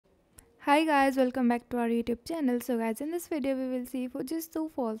Hi guys, welcome back to our YouTube channel. So guys, in this video we will see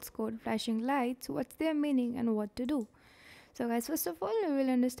Fujitsu false code flashing lights, what's their meaning and what to do. So guys, first of all, we will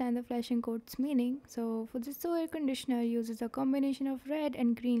understand the flashing code's meaning. So Fujitsu air conditioner uses a combination of red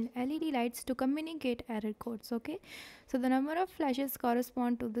and green LED lights to communicate error codes, okay? So the number of flashes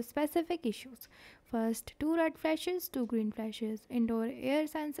correspond to the specific issues. First, 2 red flashes, 2 green flashes, indoor air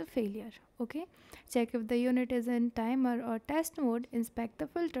sensor failure, okay? Check if the unit is in timer or test mode, inspect the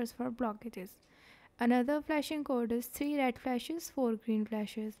filters for blockages. Another flashing code is 3 red flashes, 4 green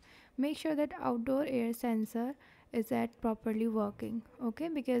flashes. Make sure that outdoor air sensor is at properly working, okay,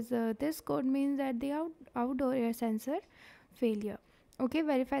 because this code means that the outdoor air sensor failure. Okay,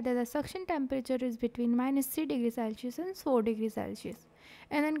 verify that the suction temperature is between -3 degrees Celsius and 4 degrees Celsius.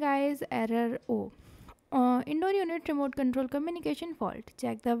 And then guys, error O. Indoor unit remote control communication fault.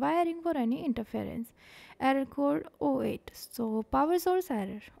 Check the wiring for any interference. Error code 08. So power source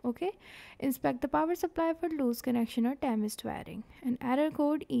error. Okay. Inspect the power supply for loose connection or damaged wiring. And error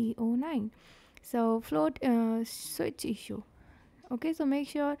code E09. So float switch issue. Okay. So make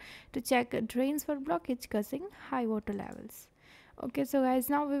sure to check drains for blockage causing high water levels. Okay. So guys,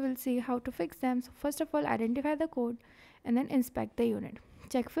 now we will see how to fix them. So first of all, identify the code and then inspect the unit.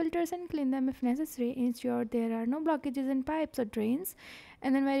 Check filters and clean them if necessary. Ensure there are no blockages in pipes or drains,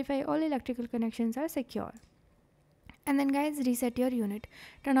 and then verify all electrical connections are secure. And then guys, reset your unit.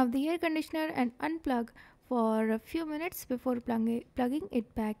 Turn off the air conditioner and unplug for a few minutes before plugging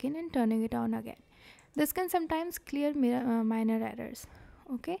it back in and turning it on again. This can sometimes clear minor errors.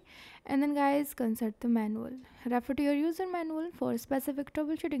 Okay, and then guys, consult the manual. Refer to your user manual for specific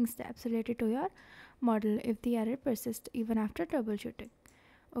troubleshooting steps related to your model if the error persists even after troubleshooting.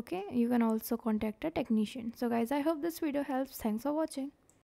 Okay, you can also contact a technician. So guys, I hope this video helps. Thanks for watching.